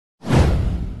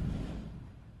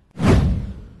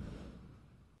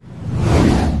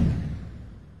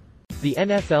The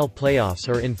NFL playoffs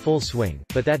are in full swing,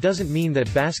 but that doesn't mean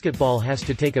that basketball has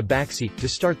to take a backseat. To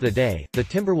start the day, the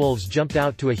Timberwolves jumped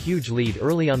out to a huge lead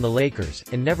early on the Lakers,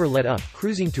 and never let up,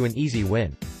 cruising to an easy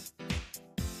win.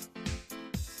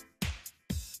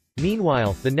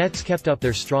 Meanwhile, the Nets kept up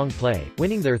their strong play,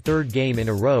 winning their third game in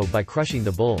a row by crushing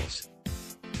the Bulls.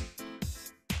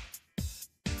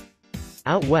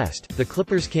 Out west, the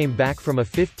Clippers came back from a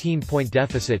 15-point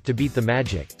deficit to beat the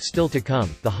Magic. Still to come,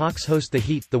 the Hawks host the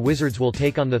Heat, the Wizards will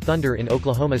take on the Thunder in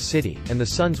Oklahoma City, and the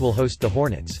Suns will host the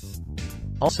Hornets.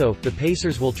 Also, the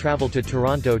Pacers will travel to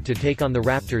Toronto to take on the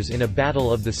Raptors in a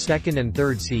battle of the second and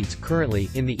third seeds.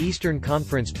 Currently, in the Eastern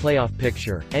Conference playoff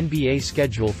picture, NBA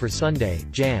schedule for Sunday,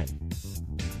 Jan.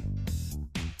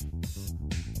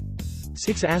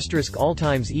 6 *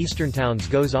 all-times Eastern Towns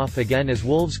goes off again as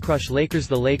Wolves crush Lakers.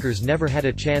 The Lakers never had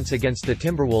a chance against the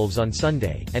Timberwolves on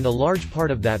Sunday, and a large part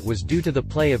of that was due to the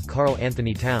play of Karl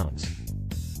Anthony Towns.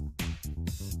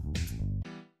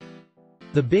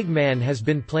 The big man has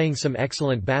been playing some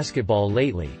excellent basketball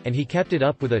lately, and he kept it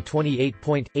up with a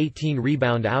 28-point,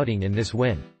 18-rebound outing in this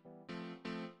win.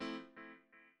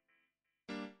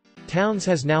 Towns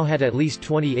has now had at least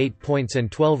 28 points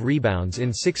and 12 rebounds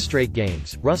in 6 straight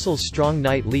games. Russell's strong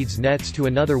night leads Nets to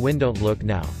another win. Don't look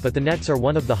now, but the Nets are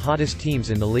one of the hottest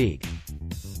teams in the league.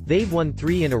 They've won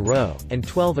 3 in a row, and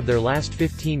 12 of their last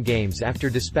 15 games after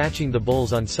dispatching the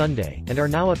Bulls on Sunday, and are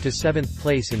now up to 7th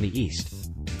place in the East.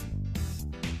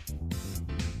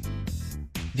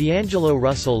 D'Angelo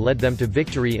Russell led them to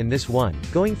victory in this one,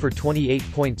 going for 28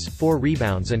 points, 4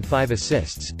 rebounds and 5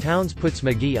 assists. Towns puts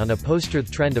McGee on a poster. The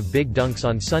trend of big dunks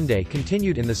on Sunday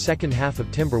continued in the second half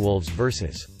of Timberwolves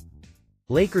vs.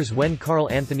 Lakers when Karl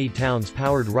Anthony Towns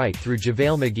powered right through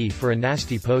JaVale McGee for a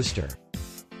nasty poster.